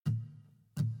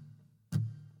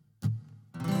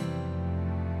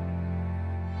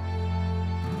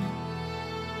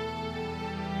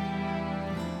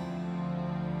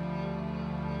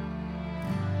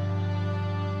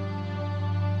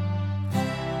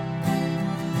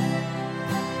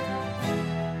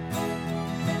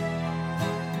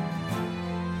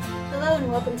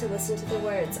and welcome to Listen to the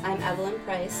Words. I'm Evelyn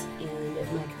Price, and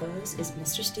my co-host is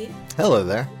Mr. Steve. Hello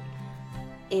there.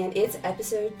 And it's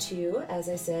episode 2, as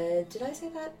I said. Did I say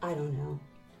that? I don't know.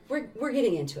 We're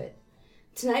getting into it.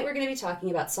 Tonight we're going to be talking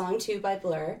about Song 2 by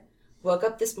Blur, Woke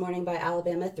Up This Morning by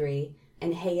Alabama 3,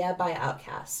 and Hey Ya by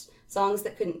Outkast. Songs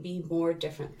that couldn't be more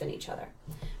different than each other.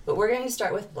 But we're going to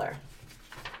start with Blur.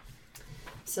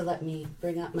 So let me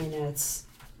bring up my notes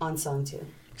on Song 2.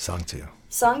 Song 2.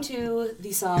 Song 2,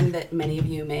 the song that many of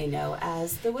you may know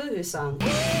as the Woohoo song.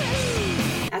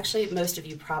 Actually, most of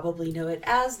you probably know it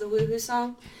as the Woohoo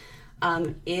song.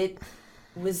 It's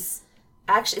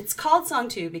called Song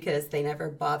 2 because they never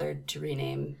bothered to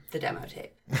rename the demo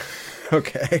tape.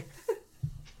 Okay.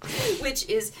 Which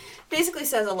basically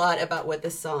says a lot about what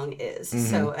this song is. Mm-hmm.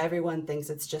 So everyone thinks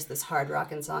it's just this hard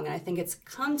rockin' song, and I think it's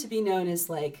come to be known as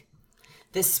like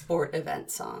this sport event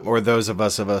song. Or those of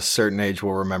us of a certain age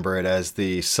will remember it as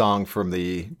the song from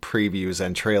the previews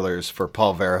and trailers for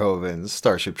Paul Verhoeven's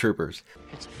Starship Troopers.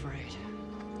 It's afraid.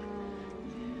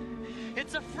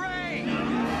 It's afraid!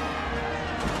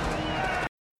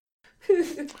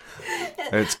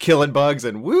 It's killing bugs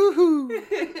and woohoo!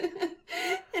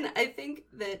 And I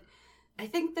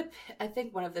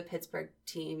think one of the Pittsburgh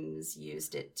teams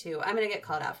used it too. I'm going to get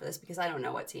called out for this because I don't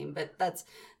know what team, but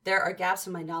there are gaps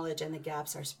in my knowledge and the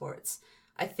gaps are sports.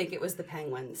 I think it was the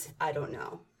Penguins. I don't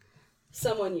know.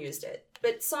 Someone used it.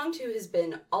 But Song 2 has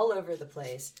been all over the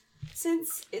place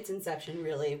since its inception,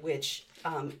 really, which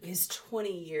is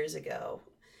 20 years ago.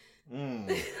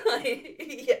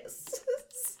 Yes.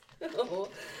 So,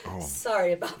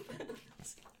 sorry about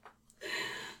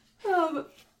that.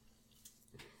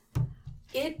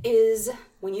 It is,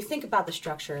 when you think about the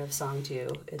structure of Song 2,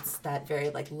 it's that very,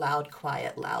 like, loud,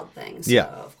 quiet, loud thing. So,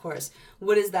 of course,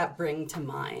 what does that bring to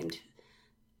mind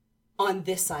on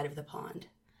this side of the pond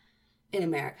in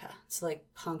America? It's like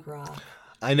punk rock.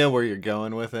 I know where you're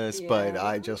going with this, but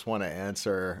I just want to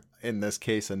answer, in this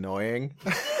case, annoying.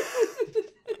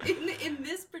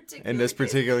 In this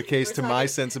particular case, to my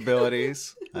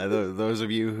sensibilities. Those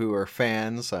of you who are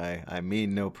fans, I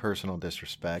mean no personal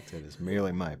disrespect. It is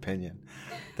merely my opinion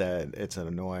that it's an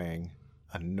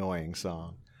annoying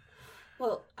song.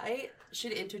 Well, I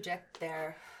should interject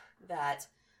there that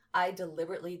I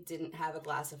deliberately didn't have a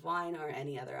glass of wine or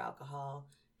any other alcohol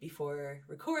before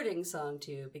recording Song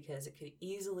 2 because it could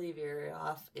easily veer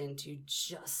off into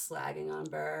just slagging on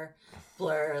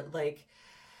Blur, like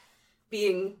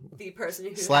being the person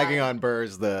who slagging on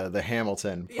Burr's the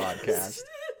Hamilton podcast.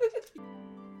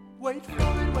 Wait for it,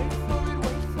 wait for it,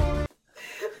 wait for it.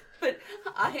 But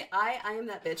I am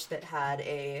that bitch that had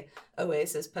a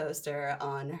Oasis poster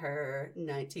on her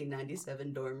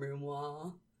 1997 dorm room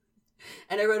wall.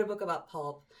 And I wrote a book about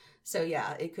Pulp. So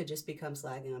yeah, it could just become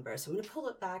slagging on Blur. So I'm going to pull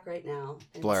it back right now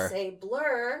and say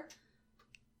Blur.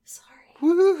 Sorry.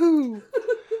 Woohoo!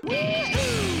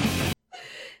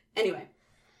 Anyway.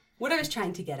 What I was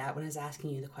trying to get at when I was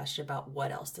asking you the question about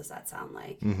what else does that sound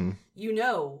like, you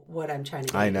know what I'm trying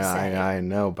to get you to say. I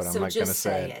know, but I'm not going to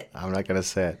say it. I'm not going to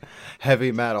say it.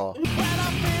 Heavy metal. No.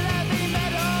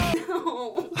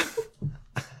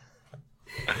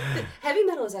 Heavy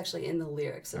metal is actually in the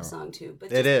lyrics of Song 2.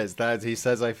 But it is. He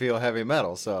says I feel heavy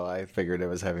metal, so I figured it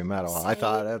was heavy metal. I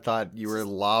thought you were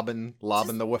lobbing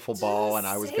the wiffle ball, and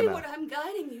I was going to. Say what I'm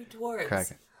guiding you towards. Crack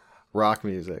it. Rock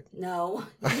music. No,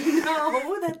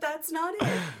 that's not it.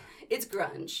 It's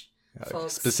grunge,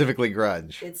 folks. Specifically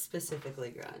grunge. It's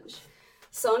specifically grunge.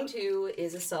 Song 2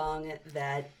 is a song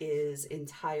that is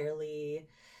entirely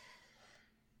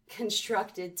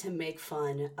constructed to make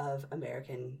fun of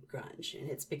American grunge. And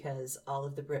it's because all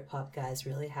of the Britpop guys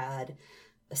really had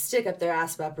a stick up their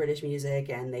ass about British music,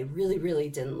 and they really, really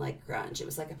didn't like grunge. It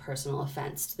was like a personal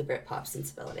offense to the Britpop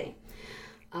sensibility.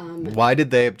 Why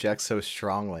did they object so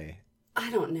strongly? I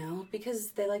don't know.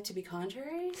 Because they like to be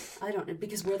contrary? I don't know.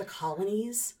 Because we're the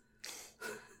colonies?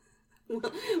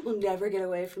 We'll never get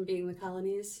away from being the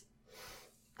colonies.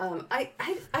 I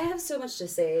have so much to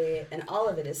say, and all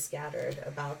of it is scattered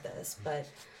about this, but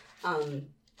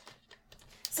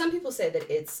some people say that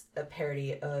it's a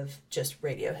parody of just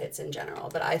radio hits in general,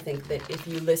 but I think that if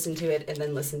you listen to it and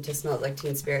then listen to Smells Like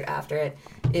Teen Spirit after it,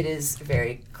 it is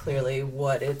very clearly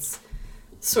what it's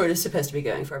sort of supposed to be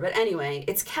going for. But anyway,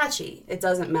 it's catchy. It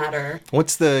doesn't matter.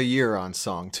 What's the year on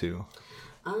Song 2?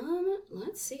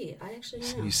 Let's see. I actually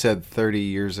don't know. You said 30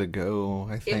 years ago,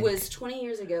 I think. It was 20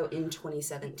 years ago in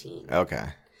 2017. Okay.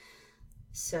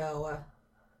 So,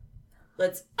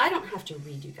 I don't have to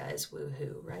read you guys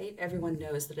woohoo, right? Everyone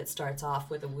knows that it starts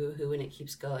off with a woohoo and it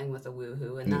keeps going with a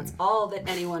woohoo, and that's all that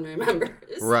anyone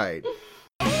remembers. Right.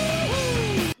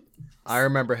 I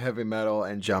remember heavy metal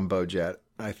and Jumbo Jet.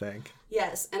 I think.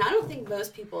 Yes, and I don't think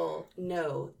most people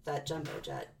know that jumbo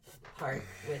jet part,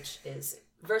 which is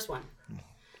verse 1.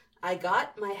 I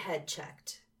got my head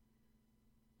checked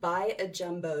by a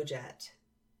jumbo jet.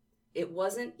 It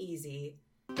wasn't easy,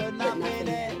 but nothing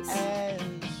is.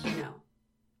 No.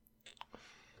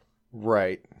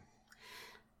 Right.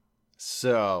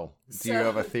 So, do you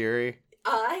have a theory?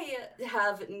 I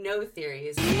have no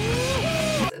theories,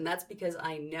 and that's because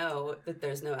I know that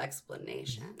there's no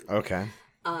explanation. Okay.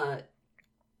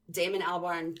 Damon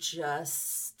Albarn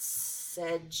just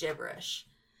said gibberish,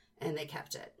 and they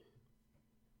kept it.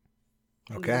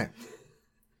 Okay.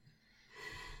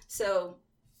 So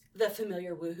the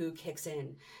familiar woohoo kicks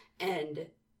in, and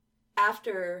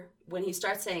after, when he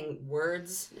starts saying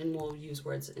words, and we'll use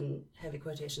words in heavy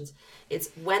quotations, it's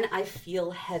when I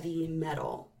feel heavy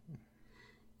metal,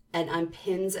 and I'm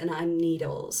pins and I'm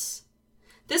needles.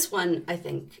 This one, I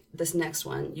think, this next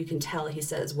one, you can tell he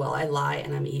says, well, I lie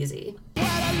and I'm easy.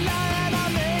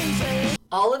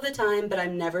 All of the time, but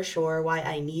I'm never sure why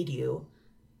I need you.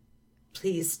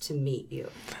 Pleased to meet you.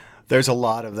 There's a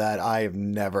lot of that. I have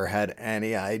never had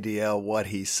any idea what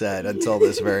he said until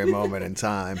this very moment in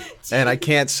time. And I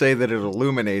can't say that it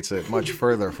illuminates it much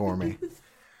further for me.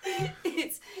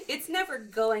 It's never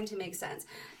going to make sense.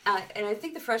 And I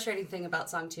think the frustrating thing about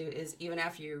song 2 is even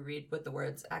after you read what the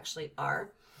words actually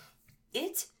are,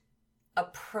 it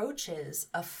approaches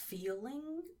a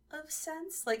feeling of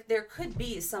sense. Like there could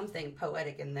be something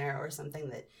poetic in there or something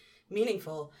that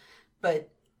meaningful, but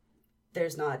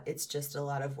there's not. It's just a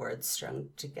lot of words strung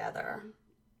together.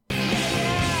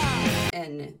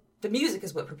 And the music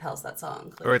is what propels that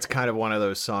song. Clearly. Or it's kind of one of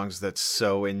those songs that's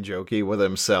so in jokey with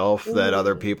himself that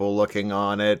other people looking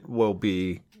on it will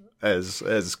be as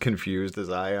confused as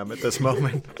I am at this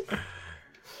moment.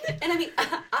 And I mean,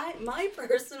 my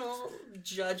personal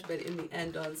judgment in the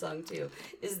end on song 2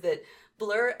 is that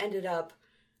Blur ended up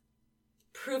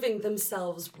proving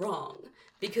themselves wrong.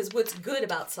 Because what's good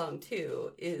about song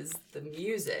 2 is the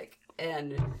music,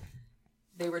 and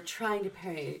they were trying to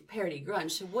parody grunge.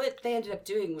 So what they ended up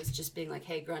doing was just being like,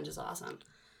 hey, grunge is awesome.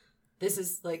 This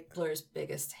is like Blur's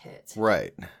biggest hit.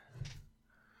 Right.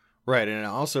 Right, and it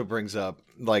also brings up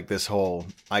like this whole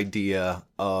idea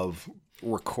of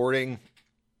recording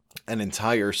an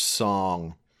entire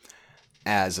song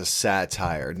as a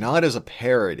satire, not as a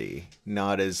parody,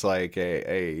 not as like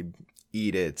a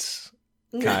eat it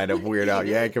kind of Weird Al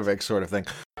Yankovic sort of thing.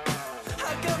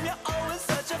 How come you're always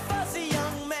such a fussy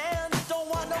young man? Don't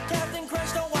want no Captain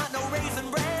Crunch, don't want no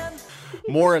Raisin Bran.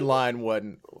 More in line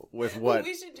with what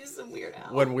We should do some Weird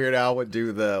Al. when Weird Al would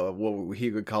do what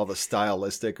he would call the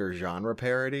stylistic or genre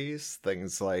parodies,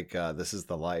 things like This Is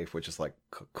the Life, which is like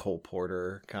Cole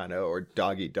Porter kind of, or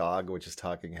Dog Eat Dog, which is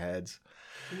Talking Heads.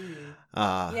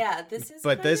 Yeah, this is.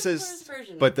 But this Blur's is,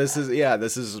 version but of this that. is, yeah,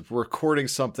 this is recording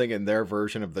something in their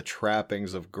version of the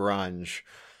trappings of grunge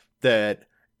that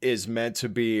is meant to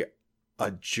be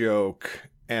a joke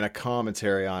and a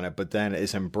commentary on it, but then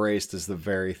is embraced as the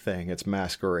very thing it's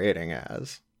masquerading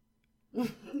as.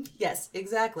 Yes,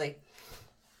 exactly.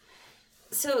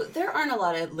 So there aren't a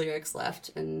lot of lyrics left,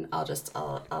 and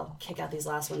I'll kick out these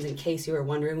last ones in case you were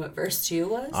wondering what verse 2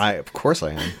 was. Of course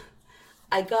I am.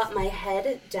 I got my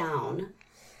head down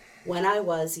when I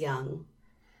was young.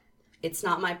 It's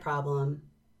not my problem.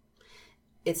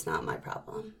 It's not my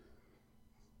problem.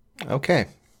 Okay.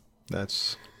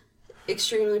 That's...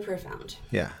 Extremely profound.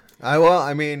 Yeah.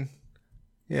 I mean,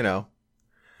 you know,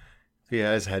 if he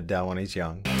has his head down when he's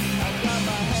young. I got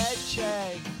my head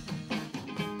checked.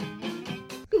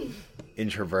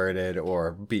 Introverted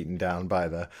or beaten down by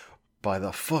the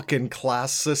fucking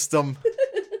class system.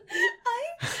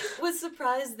 I was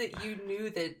surprised that you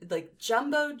knew that, like,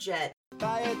 Jumbo Jet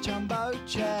Buy a jumbo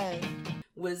jet.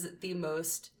 was the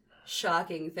most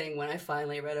shocking thing when I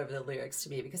finally read over the lyrics to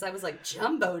me, because I was like,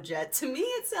 Jumbo Jet, to me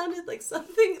it sounded like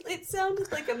something, it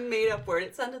sounded like a made-up word.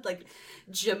 It sounded like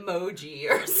Jamoji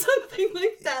or something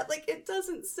like that. Like, it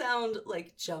doesn't sound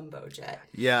like Jumbo Jet.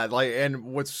 Yeah, like,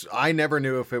 and I never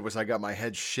knew if it was I got my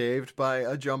head shaved by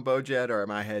a jumbo jet or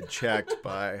my head checked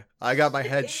by, I got my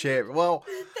head shaved. Well,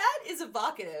 That is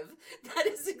evocative. That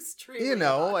is extremely you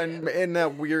know, evocative. and in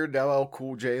that weird LL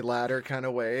Cool J ladder kind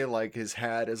of way, like his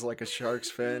hat is like a shark's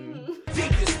fin.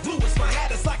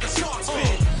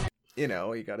 You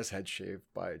know, he got his head shaved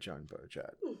by a jumbo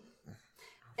jet.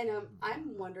 And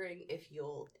I'm wondering if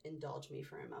you'll indulge me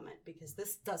for a moment, because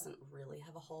this doesn't really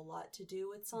have a whole lot to do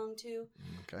with song 2.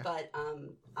 Okay. But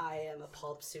I am a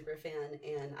Pulp super fan,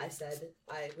 and I said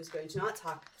I was going to not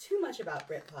talk too much about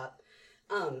Britpop.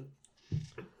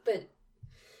 But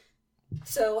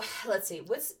so let's see,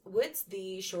 what's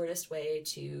the shortest way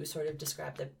to sort of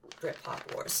describe the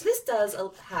Britpop wars. So this does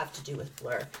have to do with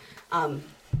Blur.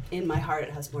 In my heart,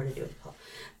 it has more to do with Paul.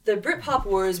 The Britpop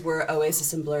wars were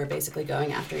Oasis and Blur basically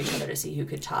going after each other to see who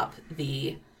could top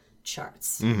the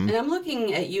charts. And I'm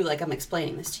looking at you like I'm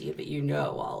explaining this to you, but you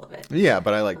know all of it. Yeah,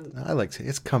 but I like to,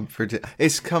 it's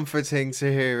comforting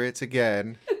to hear it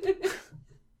again.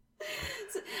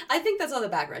 I think that's all the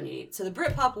background you need. So the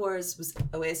Britpop wars was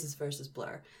Oasis versus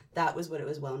Blur. That was what it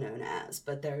was well known as.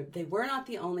 But they were not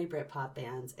the only Britpop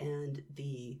bands, and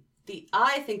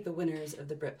I think the winners of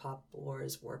the Britpop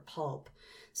wars were Pulp.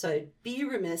 So I'd be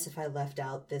remiss if I left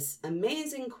out this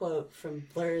amazing quote from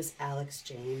Blur's Alex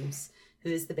James, who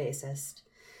is the bassist,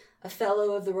 a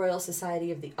fellow of the Royal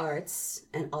Society of the Arts,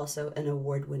 and also an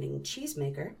award-winning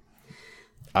cheesemaker.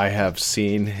 I have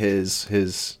seen his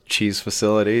cheese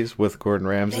facilities with Gordon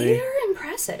Ramsay. They are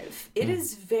impressive. It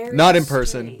is very Not in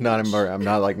person. strange. I'm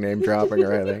not like name dropping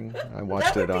or anything. I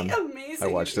watched That it would be on amazing.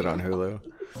 I watched it on Hulu.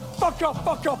 Fuck up,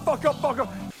 fuck up, fuck up, fuck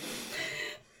up.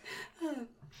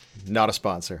 Not a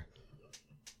sponsor.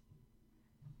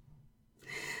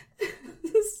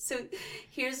 So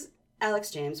here's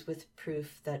Alex James with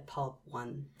proof that Pulp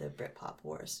won the Britpop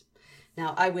wars.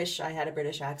 Now, I wish I had a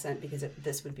British accent because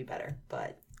this would be better,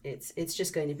 but it's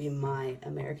just going to be my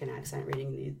American accent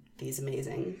reading these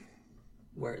amazing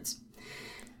words.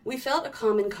 We felt a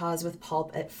common cause with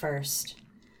Pulp at first.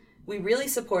 We really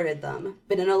supported them,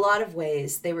 but in a lot of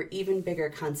ways, they were even bigger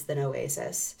cunts than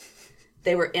Oasis.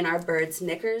 They were in our birds'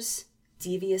 knickers,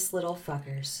 devious little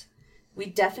fuckers. We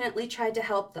definitely tried to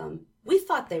help them. We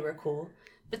thought they were cool,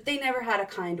 but they never had a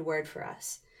kind word for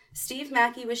us. Steve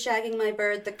Mackey was shagging my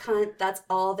bird, the cunt, that's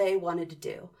all they wanted to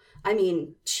do. I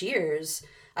mean, cheers.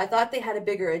 I thought they had a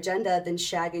bigger agenda than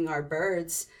shagging our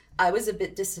birds. I was a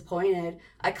bit disappointed.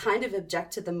 I kind of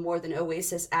object to them more than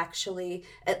Oasis, actually.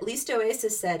 At least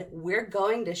Oasis said, we're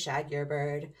going to shag your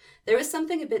bird. There was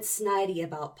something a bit snidey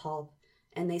about Pulp,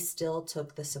 and they still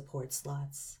took the support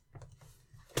slots.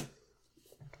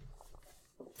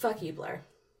 Fuck you, Blur.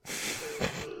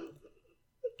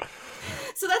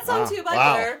 So that's song 2 by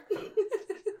Blur.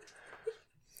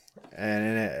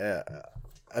 And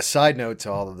a side note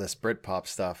to all of this Britpop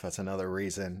stuff, that's another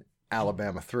reason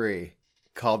Alabama 3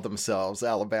 called themselves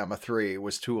Alabama 3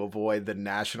 was to avoid the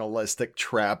nationalistic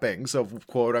trappings of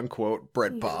quote-unquote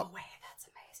Britpop. No way, that's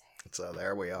amazing. So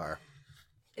there we are.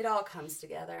 It all comes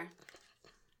together.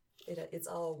 It's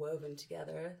all woven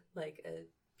together like a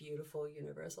beautiful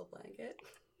universal blanket.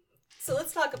 So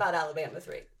let's talk about Alabama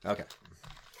 3. Okay.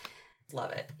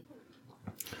 Love it.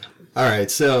 All right,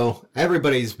 so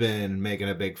everybody's been making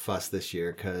a big fuss this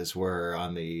year because we're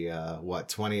on the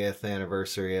 20th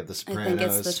anniversary of The Sopranos. I think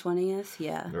it's the 20th,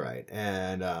 yeah. Right,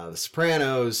 and The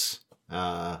Sopranos,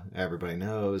 everybody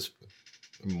knows,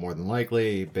 more than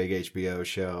likely, big HBO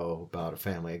show about a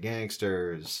family of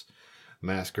gangsters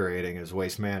masquerading as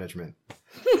waste management.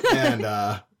 And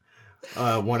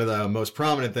one of the most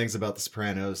prominent things about The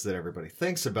Sopranos that everybody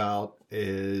thinks about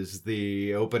is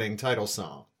the opening title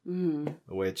song,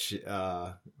 which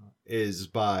is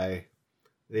by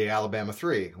the Alabama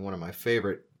 3, one of my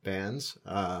favorite bands,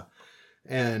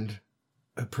 and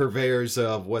purveyors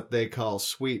of what they call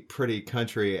sweet, pretty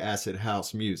country acid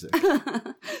house music.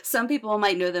 Some people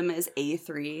might know them as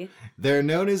A3. They're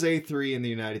known as A3 in the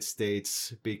United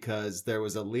States because there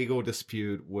was a legal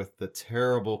dispute with the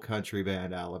terrible country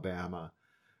band Alabama,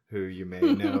 who you may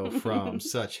know from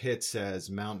such hits as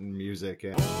Mountain Music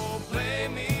and Oh, play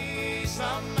me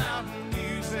some mountain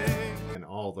music. and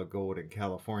All the Gold in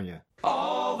California.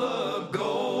 All the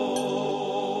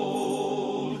gold.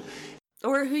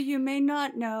 Or who you may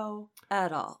not know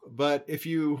at all. But if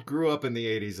you grew up in the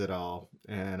 80s at all,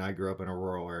 and I grew up in a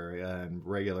rural area, and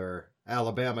regular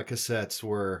Alabama cassettes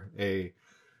were a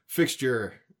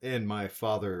fixture in my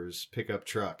father's pickup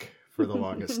truck for the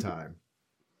longest time.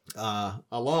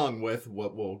 Along with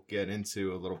what we'll get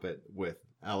into a little bit with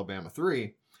Alabama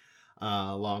 3,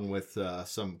 along with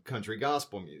some country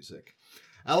gospel music.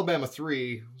 Alabama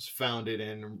 3 was founded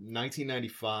in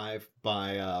 1995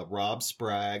 by Rob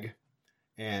Spragg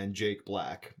and Jake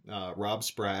Black. Rob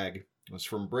Spragg was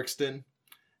from Brixton,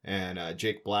 and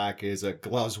Jake Black is a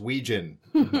Glaswegian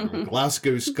from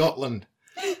Glasgow, Scotland.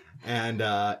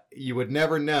 And you would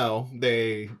never know.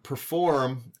 They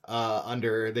perform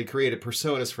they created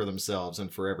personas for themselves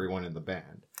and for everyone in the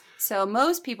band. So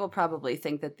most people probably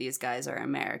think that these guys are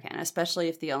American, especially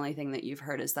if the only thing that you've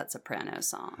heard is that Soprano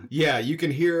song. Yeah, you can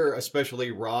hear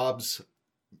especially Rob's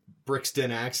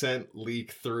Brixton accent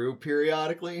leak through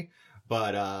periodically,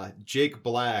 but Jake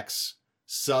Black's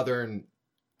Southern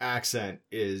accent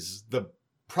is the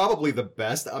probably the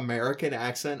best American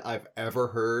accent I've ever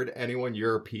heard anyone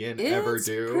European ever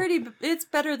do. It's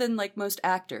better than like most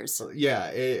actors. Yeah,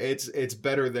 it's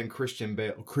better than Christian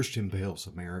Bale's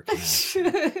American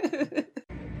accent.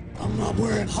 I'm not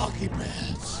wearing hockey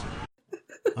pads.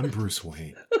 I'm Bruce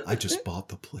Wayne. I just bought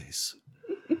the place.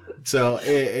 So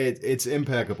it's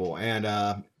impeccable.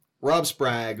 And Rob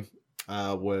Sprague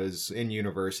was in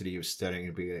university. He was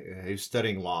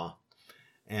studying law,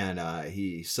 and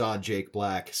he saw Jake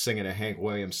Black singing a Hank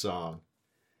Williams song,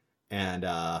 and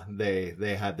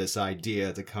they had this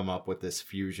idea to come up with this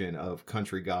fusion of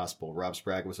country gospel. Rob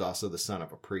Sprague was also the son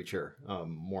of a preacher,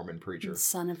 Mormon preacher.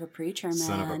 Son of a preacher man.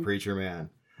 Son of a preacher man.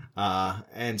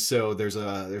 And so there's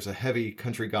a heavy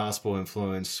country gospel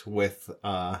influence with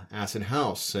Acid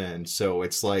House, and so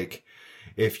it's like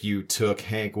if you took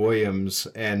Hank Williams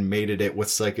and mated it with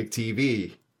Psychic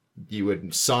TV, you would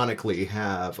sonically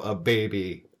have a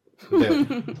baby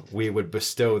that we would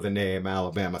bestow the name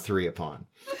Alabama 3 upon.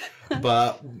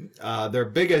 But their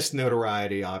biggest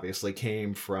notoriety obviously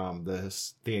came from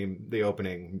this theme, the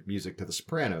opening music to The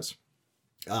Sopranos.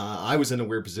 I was in a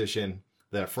weird position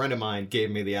that a friend of mine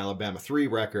gave me the Alabama 3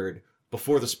 record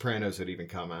before The Sopranos had even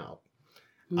come out.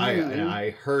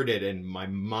 I heard it and my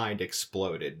mind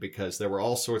exploded because there were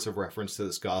all sorts of reference to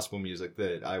this gospel music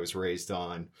that I was raised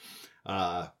on.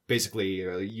 Basically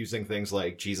using things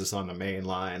like Jesus on the Main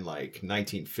Line, like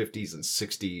 1950s and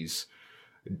 60s,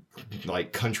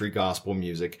 like country gospel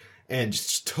music, and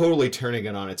just totally turning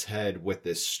it on its head with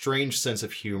this strange sense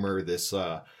of humor,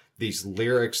 these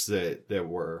lyrics that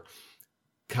were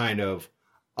kind of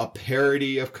a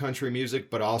parody of country music,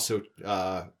 but also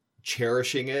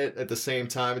cherishing it at the same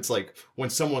time. It's like when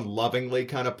someone lovingly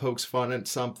kind of pokes fun at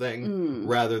something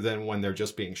rather than when they're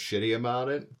just being shitty about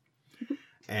it.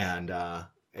 And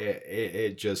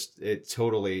it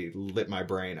totally lit my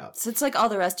brain up. So it's like all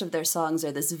the rest of their songs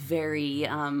are this very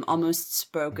almost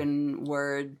spoken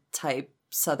word type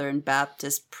Southern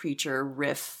Baptist preacher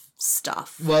riff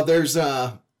stuff. Well, there's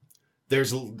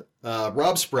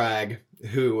Rob Sprague,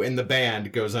 who in the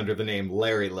band goes under the name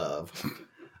Larry Love.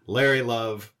 Larry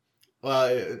Love,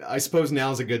 I suppose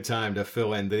now's a good time to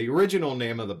fill in. The original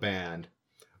name of the band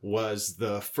was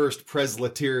the First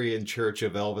Presbyterian Church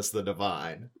of Elvis the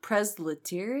Divine.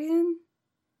 Presbyterian?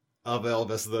 Of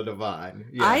Elvis the Divine.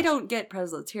 Yeah. I don't get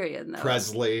Presbyterian, though.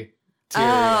 Presley.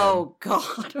 Oh,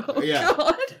 God. Oh, yeah.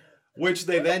 God. Which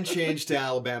they then changed to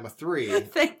Alabama 3.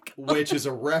 Thank God. Which is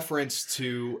a reference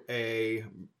to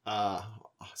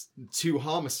two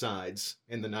homicides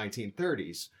in the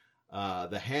 1930s.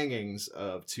 The hangings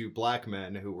of two black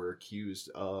men who were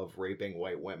accused of raping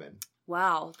white women.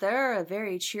 Wow, they're a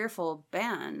very cheerful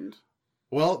band.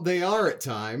 Well, they are at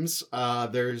times.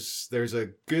 There's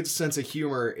a good sense of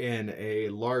humor in a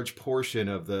large portion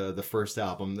of the first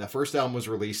album. The first album was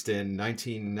released in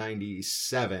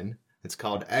 1997. It's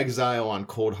called Exile on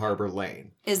Cold Harbor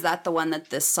Lane. Is that the one that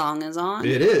this song is on?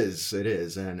 It is.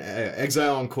 And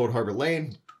Exile on Cold Harbor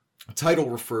Lane, title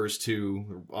refers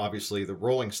to, obviously, the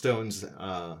Rolling Stones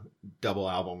double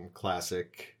album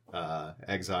classic,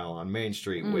 Exile on Main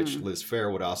Street, which Liz Phair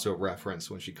would also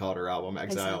reference when she called her album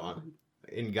Exile on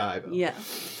in Guyville.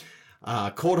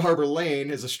 Yeah. Cold Harbor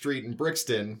Lane is a street in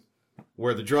Brixton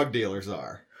where the drug dealers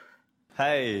are.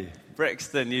 Hey,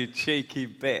 Brixton, you cheeky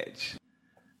bitch.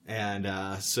 And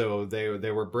so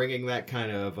they were bringing that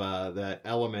kind of that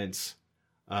element,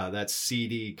 that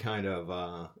seedy kind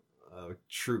of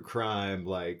true crime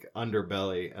like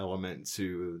underbelly element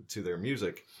to their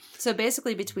music. So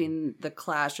basically, between The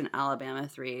Clash and Alabama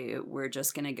 3, we're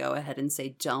just going to go ahead and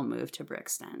say, don't move to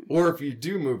Brixton. Or if you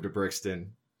do move to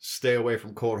Brixton, stay away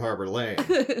from Cold Harbor Lane.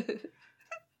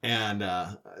 And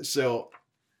so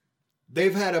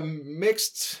they've had a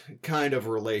mixed kind of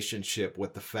relationship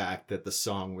with the fact that the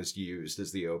song was used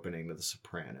as the opening to The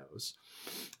Sopranos.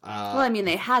 Well, I mean,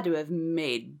 they had to have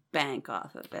made bank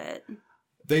off of it.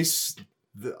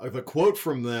 The quote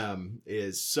from them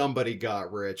is, "Somebody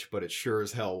got rich, but it sure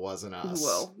as hell wasn't us."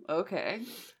 Whoa, okay.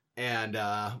 And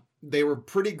they were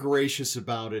pretty gracious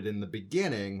about it in the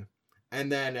beginning. And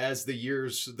then as the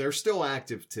years, they're still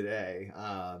active today.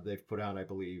 They've put out, I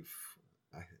believe,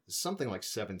 something like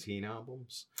 17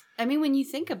 albums. I mean, when you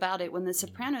think about it, when The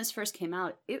Sopranos first came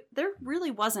out, there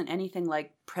really wasn't anything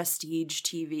like prestige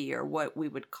TV or what we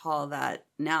would call that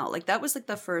now. Like, that was like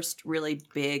the first really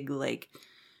big, like,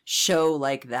 show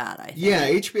like that, I think. Yeah,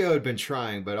 HBO had been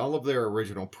trying, but all of their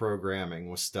original programming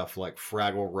was stuff like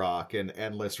Fraggle Rock and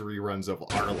endless reruns of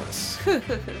Arliss.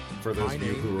 For those of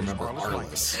you who remember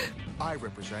Arliss. I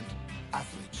represent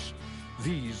athletes.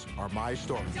 These are my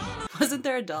stories. Wasn't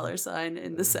there a $sign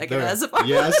in the second as a part?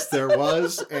 Yes, there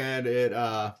was, and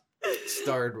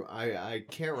starred. I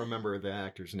can't remember the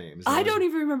actor's name. I don't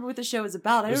even remember what the show was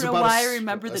about. I It was don't know about why I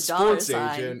remember the dollar sports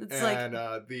sign. agent, It's and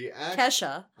like the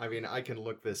Kesha. I mean, I can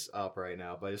look this up right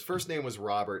now, but his first name was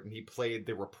Robert, and he played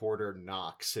the reporter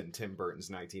Knox in Tim Burton's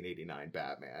 1989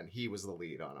 Batman. He was the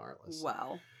lead on our list.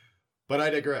 Wow. But I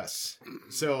digress.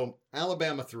 So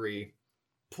Alabama 3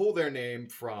 pull their name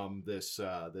from this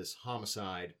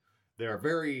homicide. They're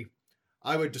very,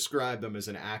 I would describe them as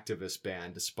an activist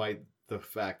band, despite the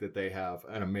fact that they have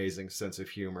an amazing sense of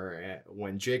humor.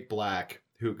 When Jake Black,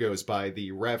 who goes by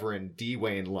the Reverend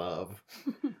Dwayne Love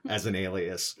as an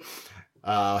alias,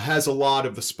 has a lot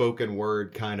of the spoken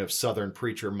word kind of Southern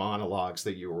preacher monologues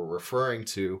that you were referring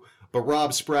to. But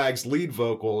Rob Sprague's lead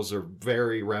vocals are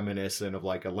very reminiscent of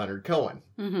like a Leonard Cohen.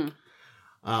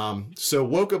 Mm-hmm. So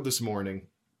Woke Up This Morning,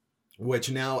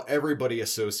 which now everybody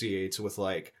associates with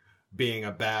like being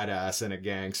a badass and a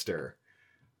gangster.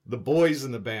 The boys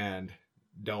in the band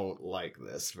don't like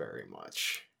this very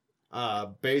much.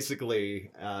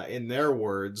 Basically, in their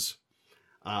words,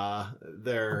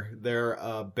 they're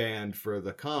a band for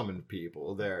the common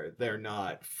people. They're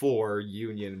not for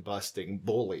union busting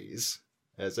bullies,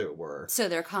 as it were. So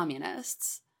they're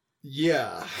communists.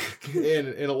 Yeah,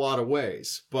 in a lot of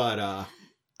ways, but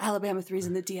Alabama 3's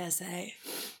in the DSA.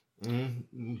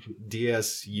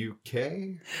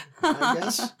 DSUK, I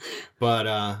guess.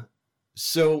 But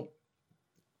so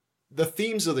the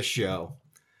themes of the show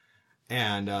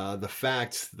and the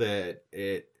fact that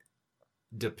it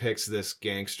depicts this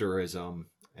gangsterism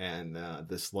and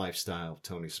this lifestyle of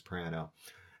Tony Soprano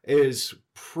is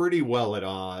pretty well at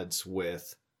odds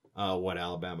with what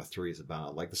Alabama 3 is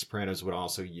about. Like the Sopranos would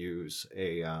also use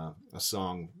a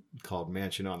song called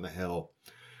Mansion on the Hill.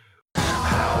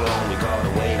 How long we gotta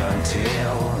wait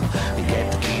until we get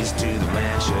the keys to the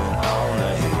mansion on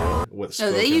the hill? With a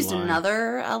So they spoken used line.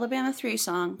 another Alabama 3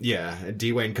 song. Yeah, and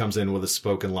Dwayne comes in with a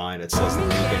spoken line. It says that you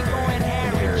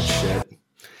can inherit shit.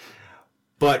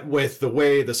 But with the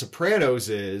way The Sopranos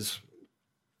is,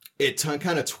 it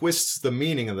kind of twists the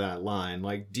meaning of that line.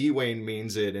 Like Dwayne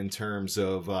means it in terms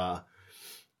of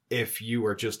if you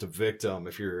are just a victim,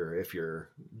 if you're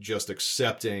just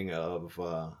accepting of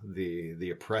the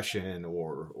oppression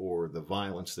or the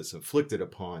violence that's inflicted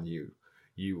upon you,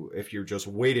 if you're just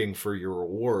waiting for your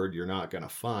reward, you're not going to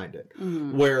find it.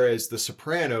 Mm-hmm. Whereas The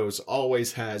Sopranos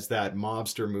always has that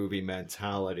mobster movie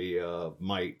mentality of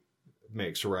might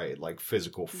makes right, like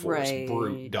physical force, Right.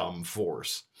 brute, dumb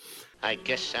force. I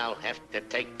guess I'll have to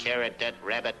take care of that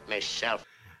rabbit myself.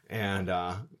 And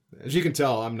as you can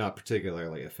tell, I'm not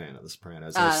particularly a fan of The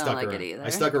Sopranos. I don't like it either. I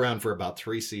stuck around for about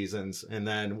 3 seasons, and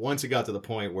then once it got to the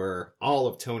point where all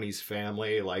of Tony's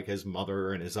family, like his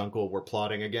mother and his uncle, were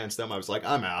plotting against him, I was like,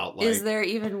 I'm out. Like, Is there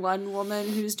even one woman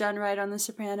who's done right on The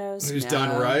Sopranos? who's No.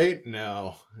 done right?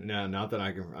 No, not that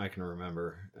I can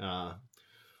remember.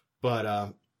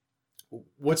 But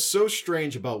what's so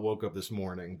strange about Woke Up This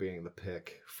Morning being the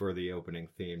pick for the opening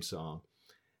theme song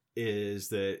is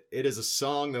that it is a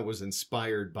song that was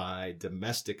inspired by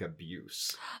domestic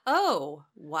abuse. Oh,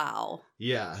 wow.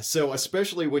 Yeah, so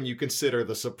especially when you consider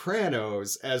The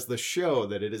Sopranos as the show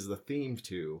that it is the theme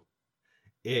to,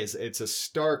 it's a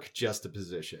stark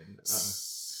juxtaposition.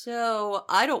 So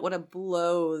I don't want to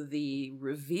blow the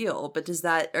reveal, but does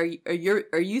that are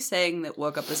you saying that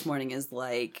Woke Up This Morning is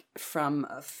like from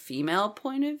a female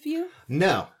point of view?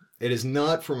 No, it is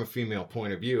not from a female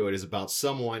point of view. It is about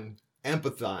someone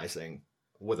empathizing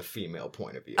with a female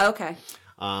point of view. Okay.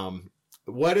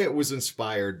 What it was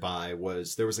inspired by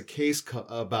was there was a case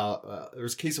of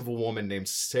a woman named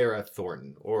Sarah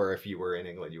Thornton, or if you were in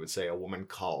England, you would say a woman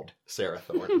called Sarah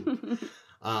Thornton.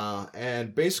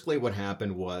 And basically what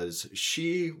happened was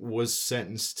she was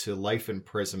sentenced to life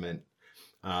imprisonment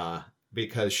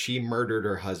because she murdered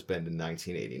her husband in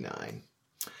 1989.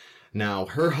 Now,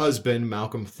 her husband,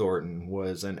 Malcolm Thornton,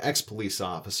 was an ex-police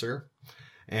officer,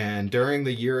 and during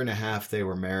the year and a half they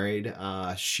were married,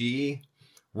 she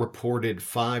reported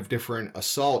 5 different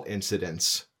assault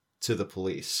incidents to the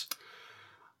police.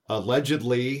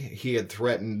 Allegedly, he had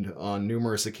threatened on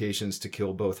numerous occasions to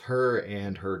kill both her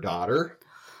and her daughter.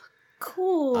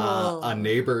 Cool. A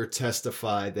neighbor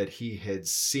testified that he had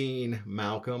seen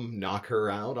Malcolm knock her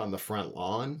out on the front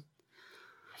lawn.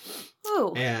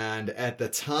 Oh. And at the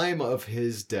time of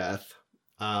his death,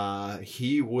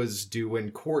 he was due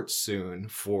in court soon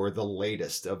for the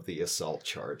latest of the assault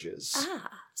charges.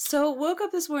 So Woke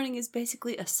Up This Morning is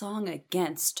basically a song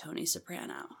against Tony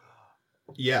Soprano.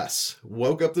 Yes.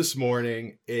 Woke Up This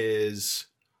Morning is...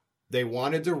 They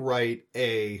wanted to write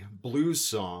a blues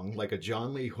song, like a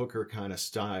John Lee Hooker kind of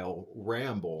style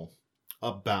ramble,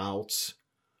 about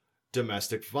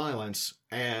domestic violence.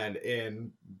 And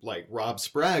in like Rob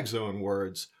Sprague's own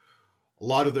words, a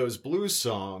lot of those blues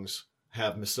songs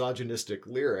have misogynistic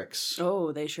lyrics.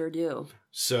 Oh, they sure do.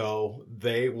 So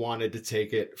they wanted to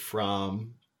take it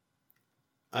from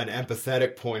an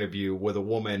empathetic point of view with a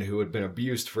woman who had been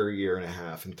abused for a year and a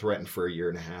half and threatened for a year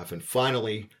and a half and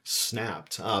finally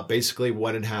snapped. Basically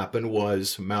what had happened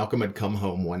was Malcolm had come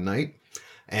home one night,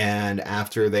 and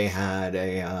after they had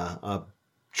a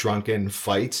drunken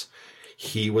fight,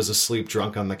 he was asleep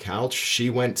drunk on the couch. She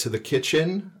went to the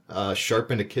kitchen,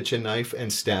 sharpened a kitchen knife,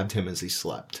 and stabbed him as he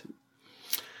slept.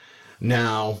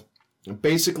 Now,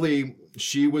 basically,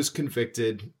 she was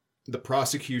convicted. The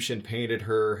prosecution painted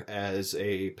her as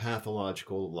a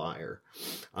pathological liar.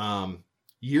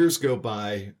 Years go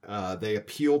by, they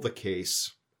appeal the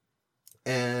case,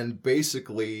 and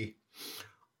basically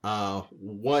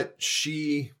what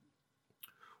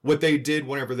they did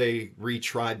whenever they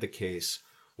retried the case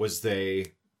was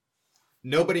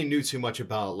nobody knew too much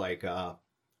about like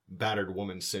battered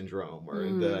woman syndrome or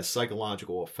the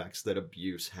psychological effects that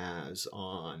abuse has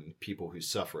on people who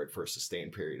suffer it for a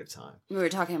sustained period of time. We were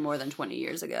talking more than 20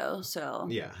 years ago, so...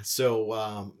 Yeah,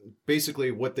 so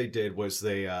basically what they did was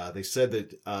they said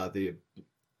that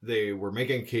they were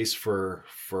making a case for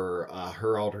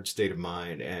her altered state of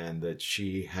mind, and that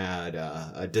she had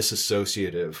a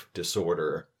dissociative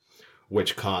disorder,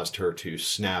 which caused her to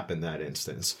snap in that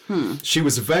instance. She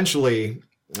was eventually...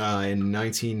 in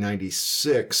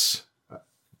 1996,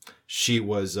 she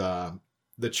was the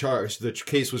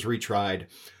case was retried.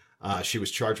 She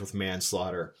was charged with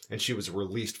manslaughter, and she was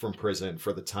released from prison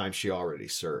for the time she already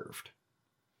served.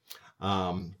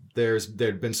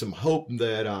 There'd been some hope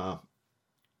that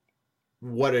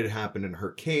what had happened in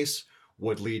her case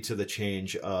would lead to the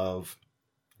change of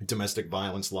domestic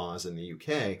violence laws in the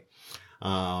UK.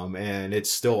 And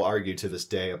it's still argued to this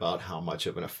day about how much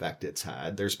of an effect it's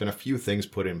had. There's been a few things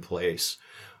put in place,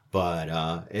 but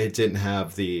it didn't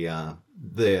have the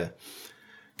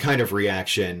kind of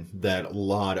reaction that a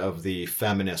lot of the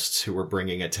feminists who were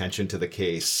bringing attention to the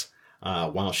case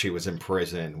while she was in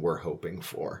prison were hoping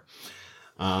for.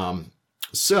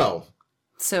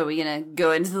 So we're going to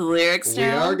go into the lyrics now?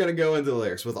 We are going to go into the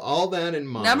lyrics. With all that in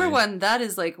mind... Number one, that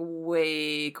is like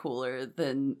way cooler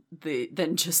than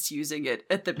just using it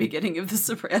at the beginning of The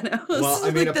Sopranos. Well, I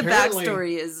mean, like the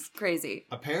backstory is crazy.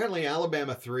 Apparently,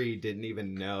 Alabama 3 didn't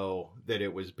even know that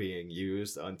it was being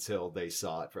used until they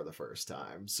saw it for the first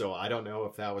time. So I don't know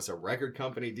if that was a record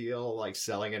company deal, like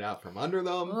selling it out from under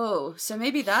them. Oh, so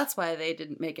maybe that's why they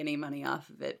didn't make any money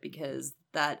off of it, because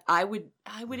that I would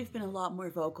have been a lot more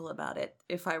vocal about it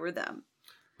if I were them.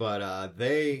 But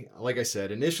they, like I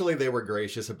said, initially they were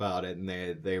gracious about it, and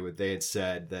they had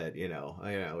said that you know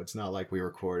it's not like we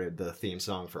recorded the theme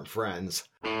song from Friends.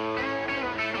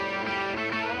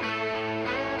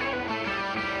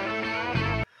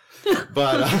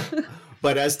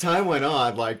 But as time went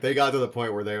on, like they got to the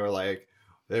point where they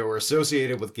were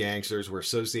associated with gangsters, were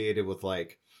associated with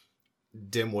like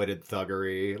dim-witted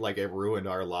thuggery, like it ruined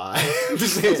our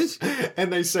lives.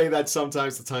 And they say that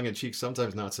sometimes the tongue-in-cheek,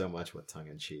 sometimes not so much with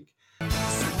tongue-in-cheek. No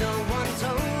one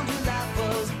told you life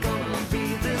was gonna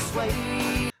be this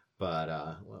way.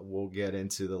 But we'll get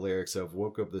into the lyrics of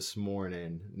Woke Up This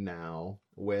Morning now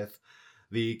with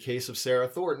the case of Sarah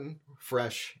Thornton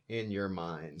fresh in your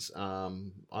minds.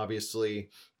 Obviously,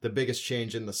 the biggest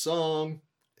change in the song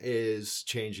is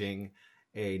changing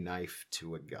a knife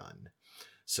to a gun.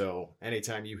 So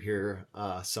anytime you hear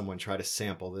someone try to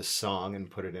sample this song and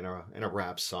put it in a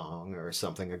rap song or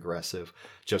something aggressive,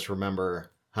 just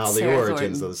remember how the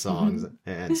origins of the songs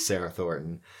and Sarah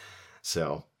Thornton.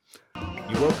 So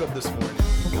you woke up this morning.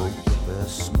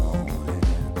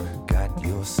 Got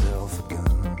yourself a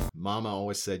gun. Mama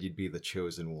always said you'd be the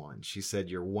chosen one. She said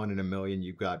you're 1 in a million,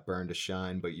 you got burned to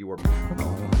shine, but you were born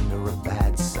under a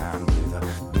bad sign with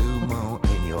a blue moon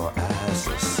in your eyes.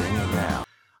 So sing it now.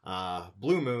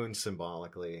 Blue moon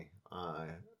symbolically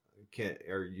are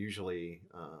usually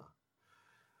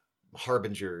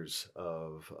harbingers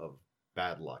of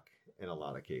bad luck in a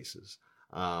lot of cases.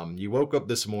 You woke up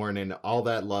this morning, all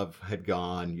that love had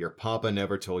gone. Your papa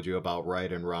never told you about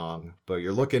right and wrong, but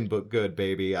you're looking good,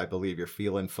 baby. I believe you're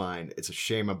feeling fine. It's a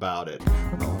shame about it.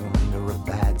 Under a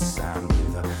bad sign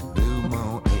with a blue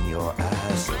moon in your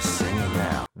eyes, so sing it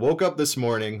now. Woke up this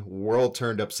morning, world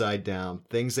turned upside down.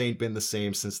 Things ain't been the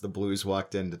same since the blues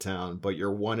walked into town, but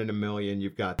you're 1 in a million.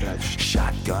 You've got that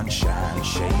shotgun shine,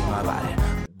 shame my body.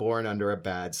 Born under a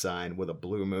bad sign with a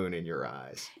blue moon in your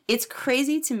eyes. It's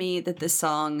crazy to me that this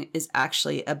song is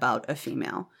actually about a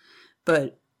female,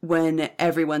 but when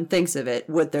everyone thinks of it,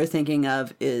 what they're thinking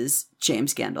of is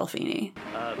James Gandolfini.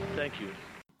 Thank you.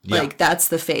 Yeah. Like, that's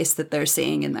the face that they're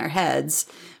seeing in their heads,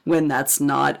 when that's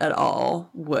not at all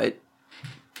what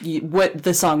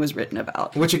the song was written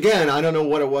about. Which, again, I don't know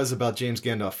what it was about James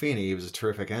Gandolfini. He was a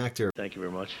terrific actor. Thank you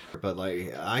very much. But,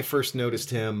 like, I first noticed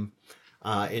him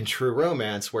in True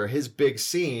Romance, where his big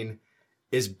scene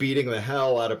is beating the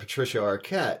hell out of Patricia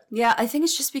Arquette. Yeah, I think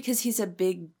it's just because he's a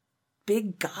big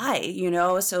guy, you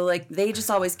know? So, like, they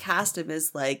just always cast him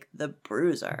as, like, the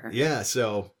bruiser. Yeah,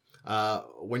 so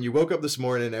when you woke up this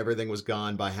morning, everything was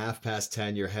gone. By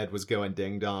 10:30, your head was going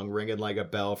ding-dong, ringing like a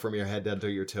bell from your head down to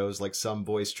your toes, like some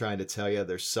voice trying to tell you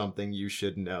there's something you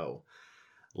should know.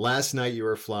 Last night you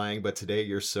were flying, but today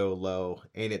you're so low.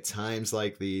 Ain't it times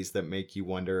like these that make you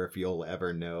wonder if you'll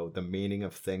ever know the meaning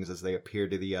of things as they appear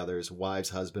to the others, wives,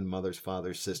 husband, mothers,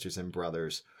 fathers, sisters, and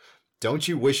brothers? Don't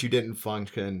you wish you didn't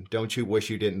function? Don't you wish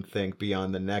you didn't think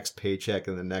beyond the next paycheck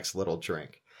and the next little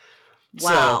drink?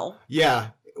 Wow. So, yeah,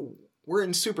 we're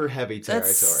in super heavy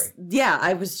territory. Yeah,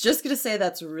 I was just going to say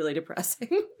that's really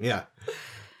depressing. Yeah.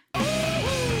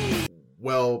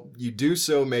 Well, you do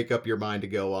so make up your mind to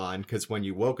go on, because when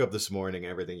you woke up this morning,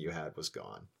 everything you had was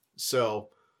gone. So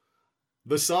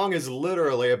the song is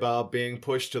literally about being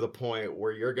pushed to the point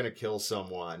where you're going to kill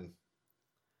someone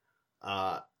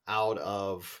out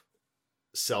of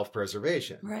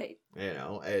self-preservation. Right. You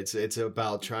know, it's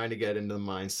about trying to get into the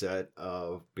mindset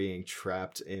of being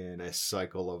trapped in a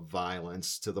cycle of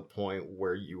violence to the point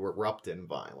where you erupt in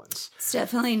violence. It's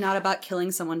definitely not about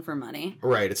killing someone for money.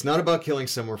 Right. It's not about killing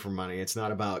someone for money. It's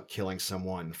not about killing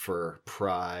someone for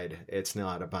pride. It's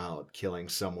not about killing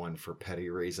someone for petty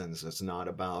reasons. It's not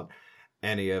about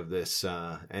any of this,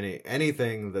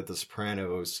 anything that The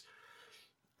Sopranos.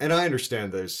 And I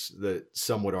understand that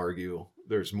some would argue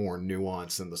there's more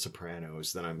nuance in The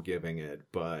Sopranos than I'm giving it,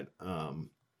 but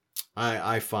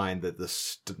I find that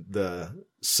the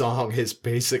song is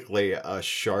basically a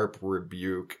sharp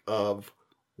rebuke of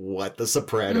what The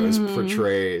Sopranos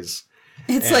portrays.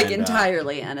 It's like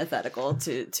entirely antithetical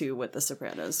to what The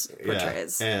Sopranos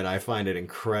portrays. Yeah, and I find it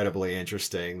incredibly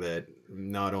interesting that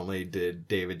not only did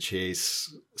David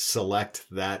Chase select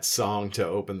that song to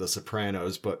open The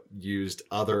Sopranos, but used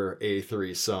other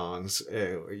A3 songs,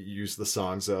 used the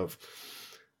songs of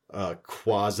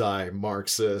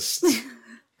quasi-Marxist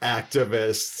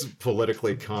activists,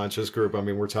 politically conscious group. I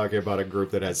mean, we're talking about a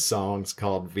group that has songs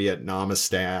called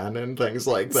Vietnamistan and things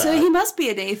like that. So he must be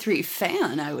an A3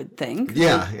 fan, I would think.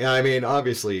 Yeah, I mean,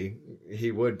 obviously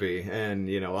he would be. And,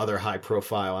 you know, other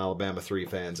high-profile Alabama 3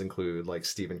 fans include, like,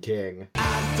 Stephen King.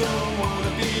 I don't wanna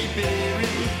be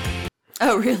buried.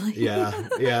 Oh, really?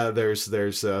 Yeah,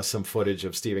 there's some footage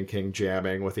of Stephen King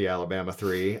jamming with the Alabama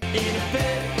 3. In a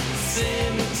pet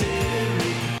cemetery.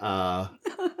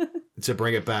 To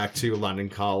bring it back to London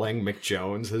Calling, Mick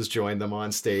Jones has joined them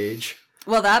on stage.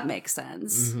 Well, that makes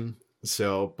sense. Mm-hmm.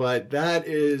 So, but that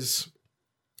is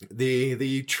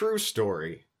the true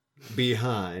story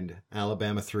behind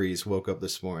Alabama 3's Woke Up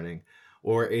This Morning,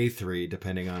 or A3,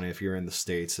 depending on if you're in the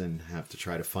States and have to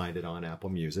try to find it on Apple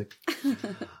Music.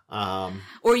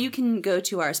 Or you can go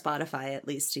to our Spotify at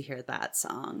least to hear that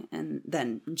song, and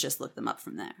then just look them up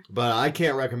from there. But I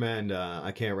can't recommend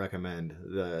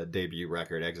the debut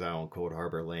record, Exile on Cold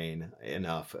Harbor Lane,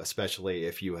 enough, especially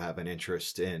if you have an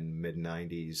interest in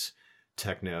mid-90s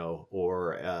techno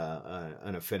or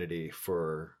an affinity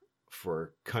for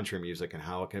country music and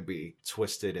how it can be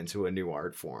twisted into a new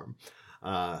art form.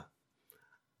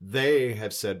 They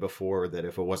have said before that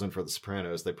if it wasn't for The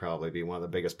Sopranos, they'd probably be one of the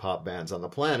biggest pop bands on the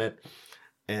planet.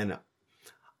 And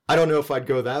I don't know if I'd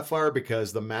go that far,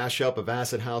 because the mashup of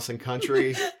acid house and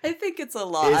country I think it's a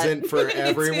lot. isn't for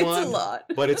everyone. It's a lot.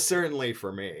 But it's certainly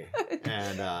for me.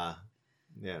 And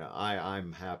you know,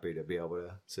 I'm happy to be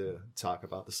able to talk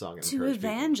about the song and To encourage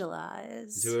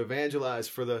evangelize. people. To evangelize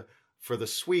for the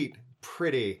sweet,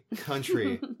 pretty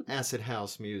country acid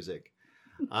house music.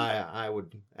 I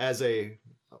would, as a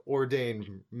ordained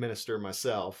minister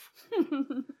myself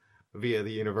via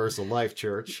the Universal Life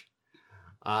Church,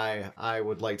 I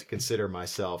would like to consider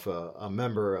myself a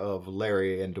member of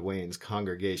Larry and Dwayne's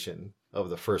congregation of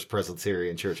the First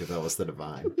Presbyterian Church of Ellis the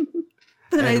Divine.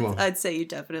 Then I'd say you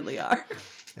definitely are.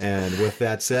 And with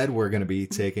that said, we're going to be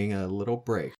taking a little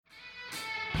break.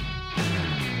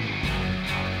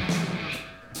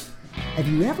 Have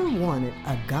you ever wanted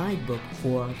a guidebook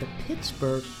for the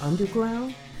Pittsburgh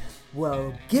Underground?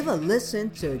 Well, give a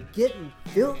listen to Getting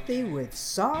Filthy with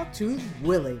Sawtooth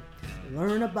Willie.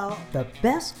 Learn about the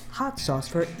best hot sauce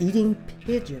for eating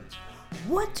pigeons,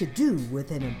 what to do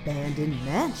with an abandoned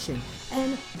mansion,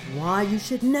 and why you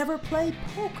should never play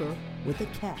poker with a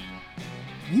cat.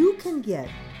 You can get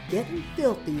Getting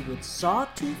Filthy with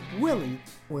Sawtooth Willie,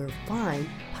 where fine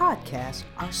podcasts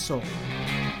are sold.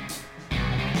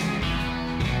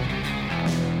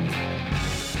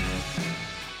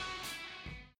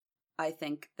 I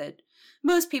think that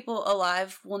most people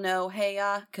alive will know Hey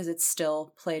Ya because it's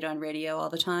still played on radio all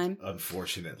the time.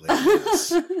 Unfortunately,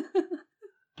 yes.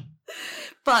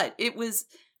 But it was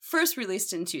first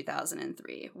released in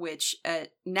 2003, which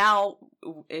now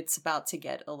it's about to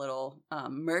get a little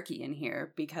murky in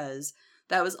here because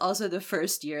that was also the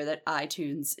first year that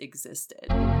iTunes existed.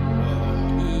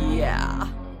 Yeah.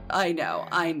 I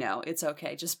know. It's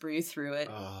okay. Just breathe through it.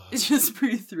 Just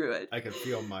breathe through it. I can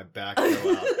feel my back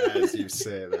go out as you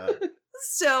say that.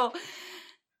 So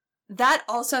that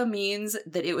also means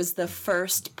that it was the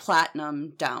first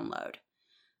platinum download.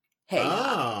 Hey,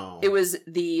 it was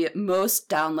the most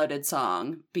downloaded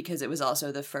song because it was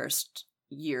also the first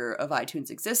year of iTunes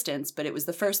existence, but it was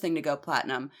the first thing to go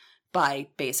platinum by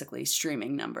basically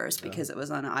streaming numbers because it was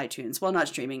on iTunes. Well, not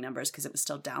streaming numbers because it was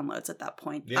still downloads at that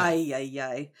point. Yeah.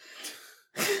 Ay.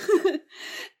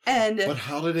 But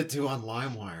how did it do on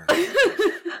LimeWire?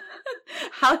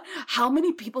 How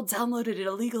many people downloaded it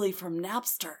illegally from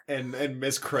Napster? And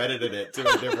miscredited it to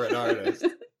a different artist.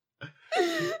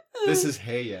 This is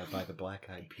Hey Ya by the Black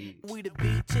Eyed Peas. We the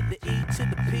B to the E to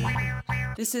the P.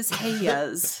 This is Hey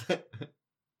Ya's.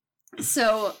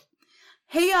 So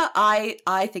Hey Ya,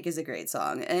 I think is a great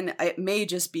song, and it may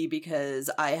just be because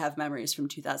I have memories from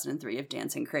 2003 of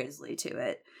dancing crazily to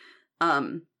it.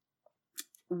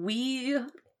 We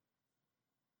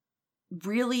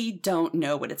really don't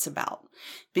know what it's about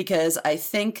because I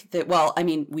think that,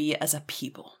 we as a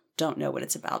people don't know what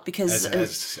it's about because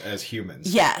as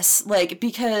humans. Yes,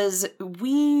 because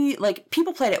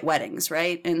people played at weddings,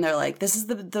 right? And they're like, this is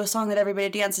the song that everybody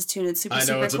dances to and it's super I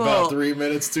know it's cool. about 3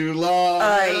 minutes too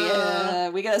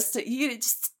long. We gotta you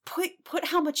just put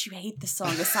how much you hate the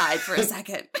song aside for a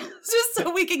second, just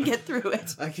so we can get through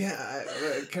it.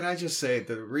 Can I just say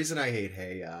the reason I hate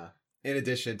Hey Ya, in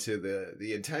addition to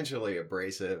the intentionally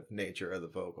abrasive nature of the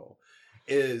vocal,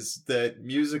 is that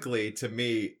musically, to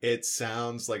me, it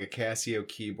sounds like a Casio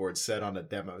keyboard set on a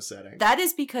demo setting. That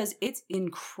is because it's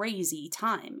in crazy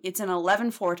time. It's an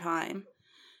 11/4 time.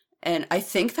 And I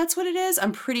think that's what it is.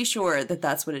 I'm pretty sure that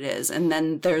that's what it is. And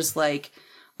then there's like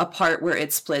a part where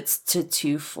it splits to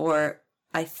 2/4,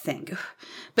 I think.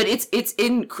 But it's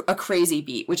in a crazy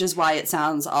beat, which is why it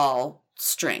sounds all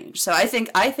strange. So I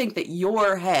think that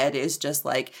your head is just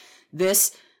like,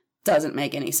 this doesn't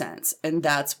make any sense, and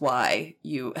that's why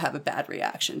you have a bad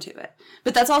reaction to it.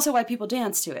 But that's also why people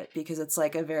dance to it, because it's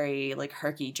like a very like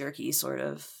herky-jerky sort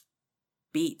of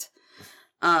beat.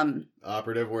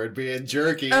 Operative word being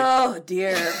jerky. Oh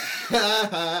dear.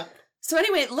 So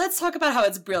anyway, let's talk about how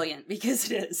it's brilliant,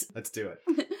 because it is. Let's do it.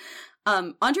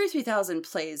 Andre 3000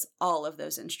 plays all of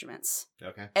those instruments.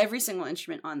 Okay. Every single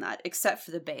instrument on that, except for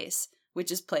the bass,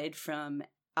 which is played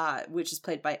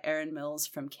by Aaron Mills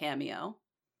from Cameo.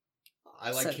 I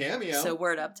like Cameo. So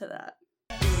word up to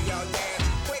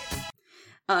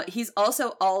that. He's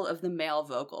also all of the male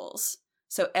vocals.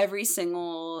 So every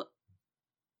single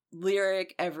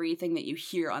lyric, everything that you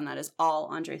hear on that is all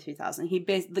Andre 3000.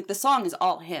 The song is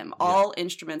all him. All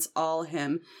instruments, all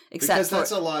him. Because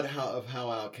that's a lot of how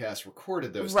Outkast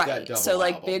recorded those. Right. That double So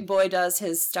album. Big Boy does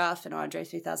his stuff and Andre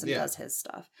 3000 does his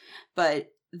stuff.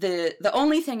 But the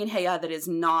only thing in Hey Ya that is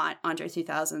not Andre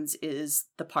 3000's is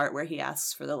the part where he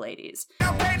asks for the ladies.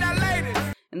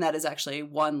 And that is actually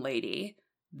one lady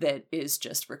that is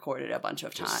just recorded a bunch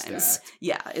of times. Stacked.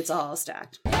 Yeah, it's all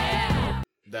stacked.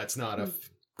 That's not a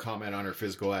comment on her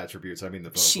physical attributes. I mean the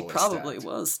vocal. She is probably stacked.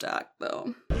 was stacked,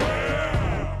 though.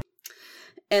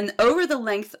 And over the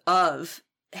length of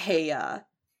Hey Ya,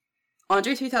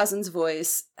 Andre 3000's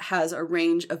voice has a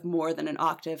range of more than an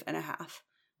octave and a half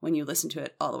when you listen to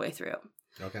it all the way through.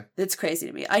 Okay. It's crazy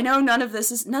to me. I know none of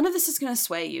this is going to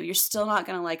sway you. You're still not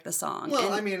going to like the song.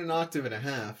 Well, an octave and a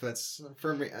half, that's,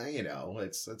 for me,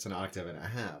 it's an octave and a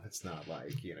half. It's not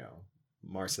like,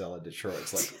 Marcella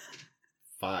Detroit's like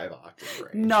 5 octave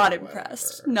range. Not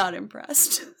impressed. Not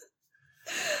impressed.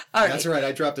 All right. That's right.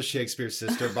 I dropped the Shakespeare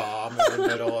sister bomb in the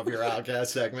middle of your Outkast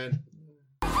segment.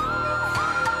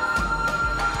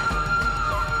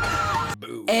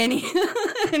 Boo. Anyway.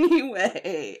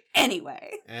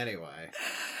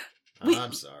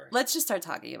 I'm sorry. Let's just start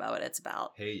talking about what it's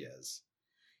about. Hey Yes.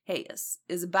 Hey Yes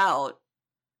is about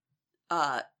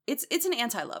it's an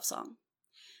anti-love song.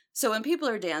 So when people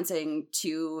are dancing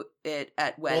to it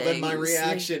at weddings... Well, then my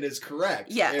reaction is correct.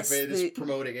 Yes. If it is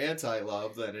promoting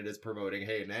anti-love, then it is promoting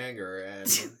hate and anger,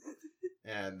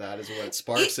 and that is what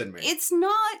sparks in me. It's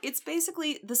not. It's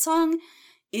basically... The song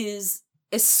is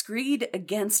screed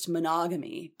against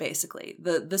monogamy, basically.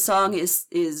 The song is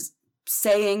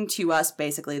saying to us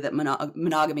basically that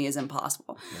monogamy is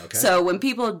impossible. Okay. So when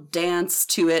people dance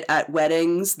to it at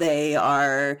weddings, they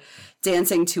are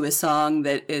dancing to a song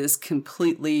that is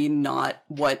completely not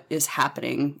what is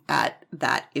happening at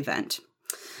that event.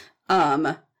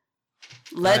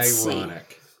 Let's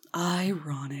Ironic. see.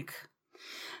 Ironic.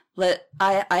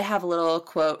 I have a little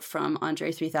quote from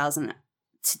Andre 3000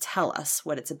 to tell us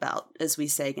what it's about as we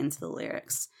seg into the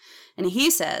lyrics. And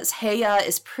he says, Hey Ya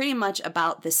is pretty much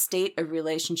about the state of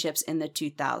relationships in the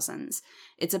 2000s.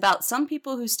 It's about some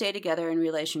people who stay together in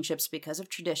relationships because of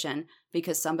tradition,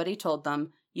 because somebody told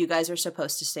them, you guys are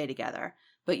supposed to stay together,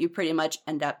 but you pretty much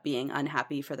end up being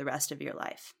unhappy for the rest of your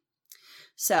life.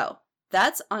 So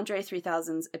that's Andre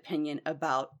 3000's opinion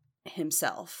about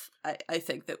himself. I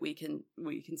think that we can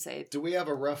say. Do we have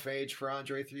a rough age for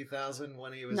Andre 3000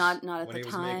 when he was not at when the he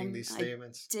was time making these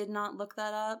statements? I did not look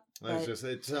that up.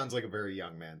 It sounds like a very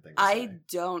young man thing. I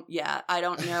don't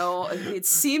know. It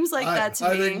seems like that to me.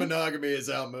 I think monogamy is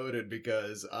outmoded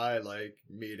because I like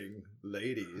meeting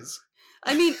ladies.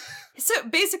 I mean, so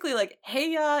basically, like,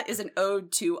 Hey Ya is an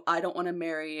ode to I don't want to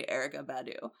marry Erykah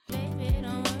Badu. Baby,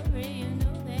 don't worry, you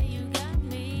know that you got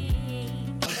me.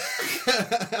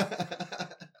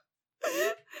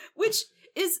 Which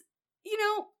is,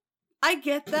 I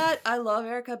get that. I love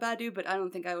Erykah Badu, but I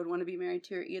don't think I would want to be married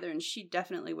to her either, and she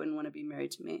definitely wouldn't want to be married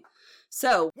to me.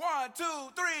 So, 1, 2,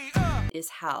 3, is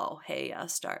how Hey Ya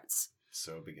starts.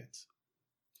 So it begins.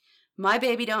 My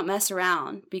baby don't mess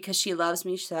around because she loves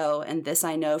me so, and this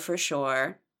I know for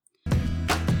sure.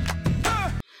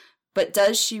 But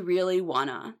does she really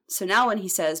wanna? So now when he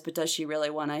says, but does she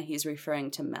really wanna, he's referring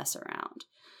to mess around.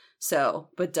 So,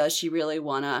 but does she really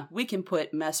wanna? We can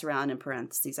put mess around in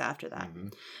parentheses after that. Mm-hmm.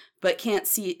 But can't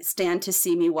stand to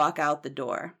see me walk out the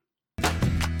door.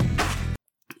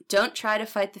 Don't try to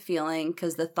fight the feeling,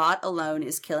 because the thought alone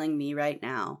is killing me right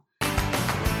now.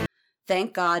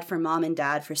 Thank God for mom and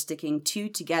dad for sticking two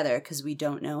together, because we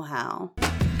don't know how.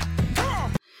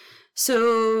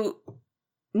 So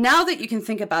now that you can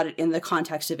think about it in the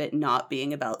context of it not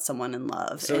being about someone in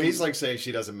love. So he's like saying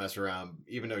she doesn't mess around,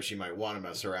 even though she might want to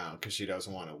mess around because she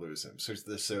doesn't want to lose him.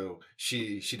 So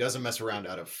she doesn't mess around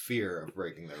out of fear of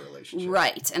breaking their relationship.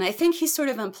 Right. And I think he's sort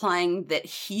of implying that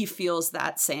he feels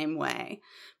that same way.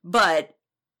 But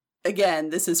again,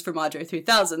 this is from Andre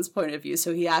 3000's point of view.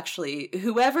 So he actually,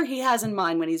 whoever he has in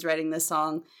mind when he's writing this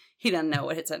song, he doesn't know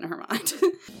what it's in her mind.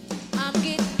 I'm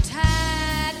getting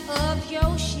tired of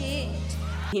your shit.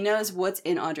 He knows what's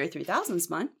in Andre 3000's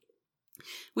mind,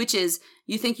 which is,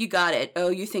 you think you got it. Oh,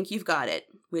 you think you've got it,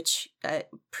 which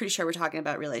pretty sure we're talking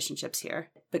about relationships here.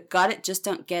 But got it, just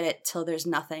don't get it till there's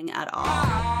nothing at all.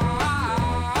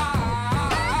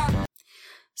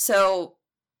 So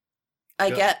I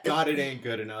get... Got it ain't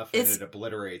good enough, and it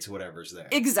obliterates whatever's there.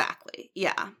 Exactly,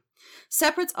 yeah.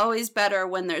 Separate's always better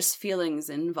when there's feelings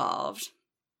involved.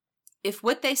 If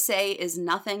what they say is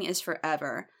nothing is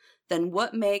forever... Then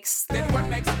what makes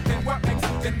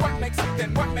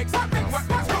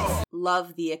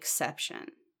love the exception?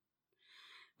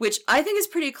 Which I think is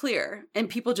pretty clear, and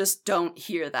people just don't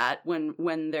hear that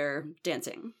when they're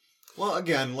dancing. Well,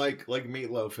 again, like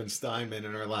Meatloaf and Steinman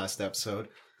in our last episode,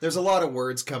 there's a lot of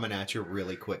words coming at you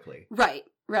really quickly. Right.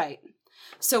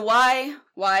 So why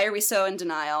are we so in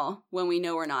denial when we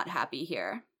know we're not happy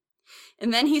here?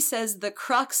 And then he says the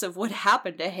crux of what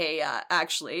happened to Hey Ya,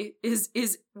 actually,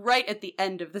 is right at the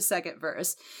end of the second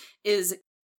verse, is...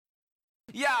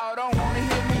 Y'all don't want to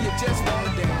hear me, you just want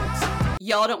to dance.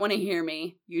 Y'all don't want to hear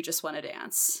me, you just want to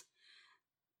dance.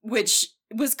 Which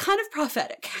was kind of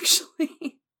prophetic,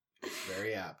 actually.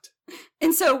 Very apt.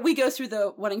 And so we go through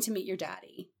the wanting to meet your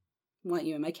daddy. Want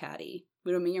you and my caddy.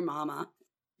 We don't meet your mama.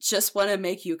 Just want to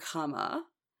make you comma.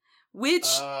 Which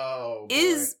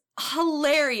is...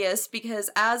 hilarious, because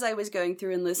as I was going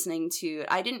through and listening to it,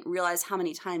 I didn't realize how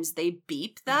many times they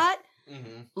beep that.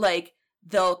 Mm-hmm. Like,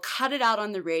 they'll cut it out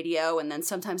on the radio, and then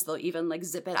sometimes they'll even, like,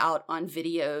 zip it out on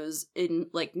videos in,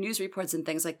 like, news reports and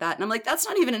things like that. And I'm like, that's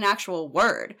not even an actual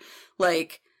word.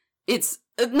 Like, it's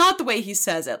not the way he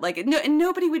says it. Like, and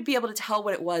nobody would be able to tell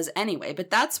what it was anyway,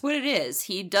 but that's what it is.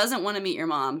 He doesn't want to meet your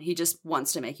mom. He just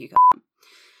wants to make you come.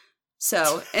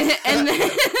 So, and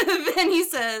then he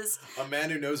says... A man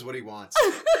who knows what he wants.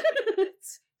 Then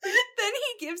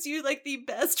he gives you, like, the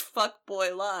best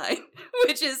fuckboy line,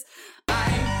 which is...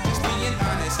 I'm just being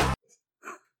honest.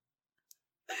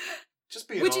 Just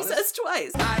being which honest? He says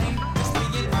twice. I'm just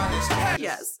being honest.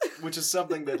 Yes. Which is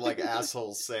something that, like,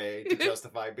 assholes say to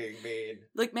justify being mean.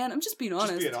 Like, man, I'm just being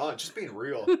honest. Just being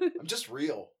real. I'm just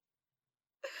real.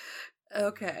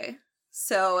 Okay.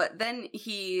 So then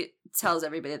he tells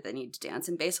everybody that they need to dance,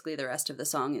 and basically the rest of the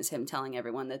song is him telling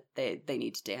everyone that they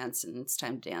need to dance, and it's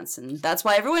time to dance, and that's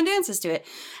why everyone dances to it.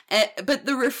 But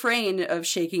the refrain of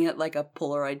shaking it like a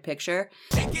Polaroid picture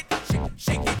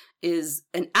is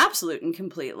an absolute and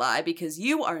complete lie, because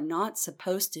you are not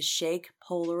supposed to shake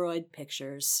Polaroid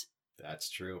pictures. That's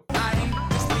true.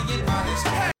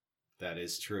 That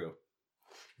is true.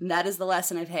 And that is the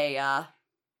lesson of Hey Ya.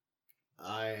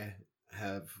 I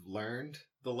have learned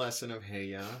the lesson of Hey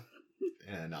Ya,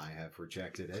 and I have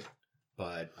rejected it,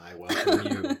 but I welcome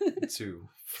you to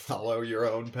follow your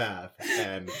own path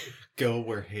and go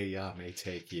where Hey Ya may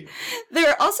take you. There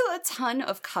are also a ton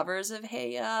of covers of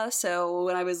Hey Ya, so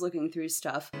when I was looking through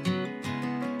stuff...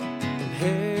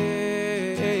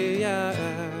 Hey Ya.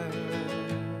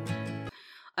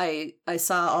 I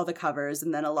saw all the covers,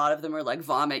 and then a lot of them were like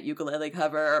Vomit ukulele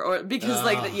cover, or because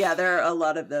there are a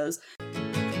lot of those.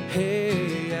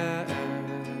 Hey Ya.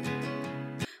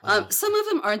 Some of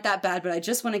them aren't that bad, but I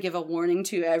just want to give a warning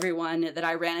to everyone that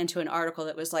I ran into an article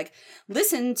that was like,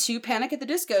 listen to Panic at the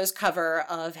Disco's cover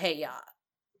of Hey Ya.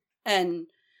 And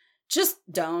just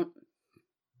don't.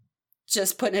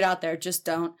 Just putting it out there, just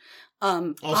don't.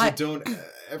 Don't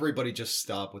everybody just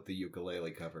stop with the ukulele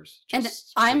covers.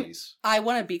 Just, please. I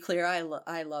want to be clear, I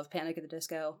love Panic at the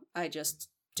Disco. I just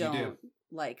don't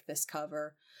like this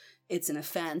cover. It's an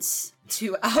offense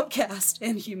to Outkast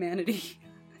and humanity.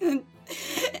 And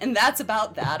that's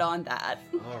about that on that.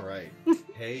 All right.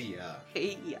 Hey Ya.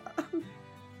 Hey Ya.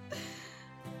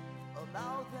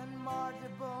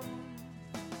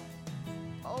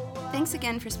 Thanks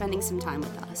again for spending some time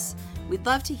with us. We'd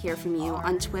love to hear from you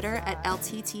on Twitter at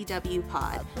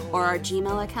LTTWpod or our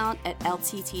Gmail account at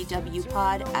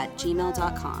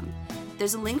lttwpod@gmail.com.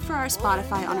 There's a link for our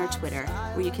Spotify on our Twitter,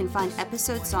 where you can find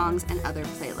episode songs and other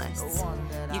playlists.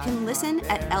 You can listen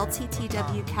at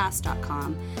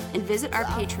lttwcast.com and visit our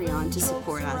Patreon to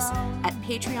support us at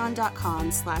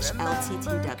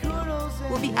patreon.com/lttw.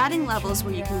 We'll be adding levels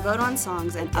where you can vote on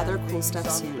songs and other cool stuff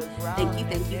soon. Thank you,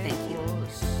 thank you, thank you.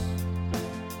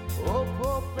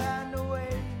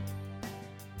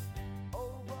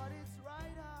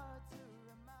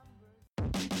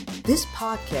 This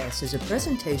podcast is a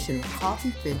presentation of Coffee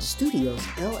Finch Studios,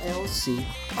 LLC,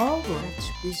 all rights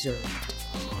reserved.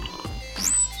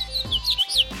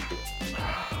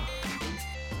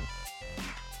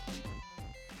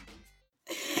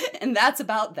 And that's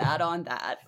about that on that.